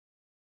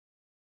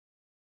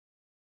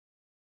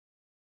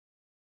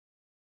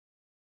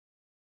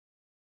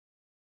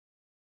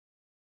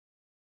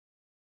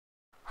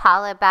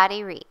Hollow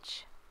body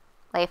reach.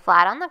 Lay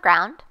flat on the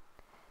ground.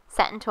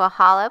 Set into a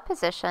hollow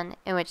position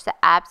in which the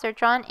abs are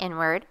drawn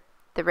inward,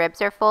 the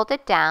ribs are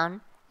folded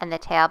down, and the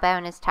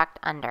tailbone is tucked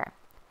under.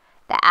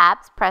 The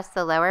abs press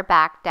the lower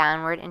back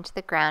downward into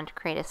the ground to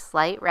create a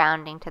slight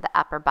rounding to the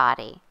upper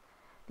body.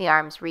 The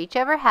arms reach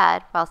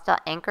overhead while still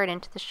anchored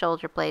into the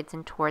shoulder blades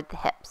and toward the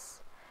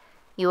hips.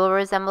 You will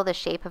resemble the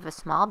shape of a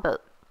small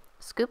boat,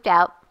 scooped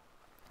out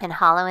and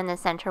hollow in the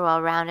center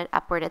while rounded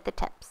upward at the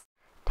tips.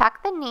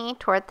 Tuck the knee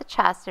toward the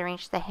chest and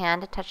reach the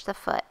hand to touch the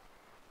foot.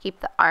 Keep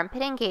the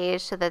armpit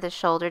engaged so that the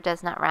shoulder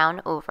does not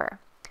round over.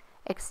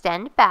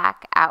 Extend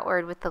back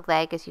outward with the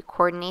leg as you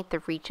coordinate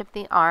the reach of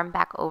the arm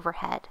back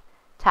overhead.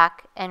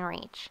 Tuck and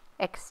reach.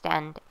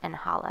 Extend and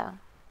hollow.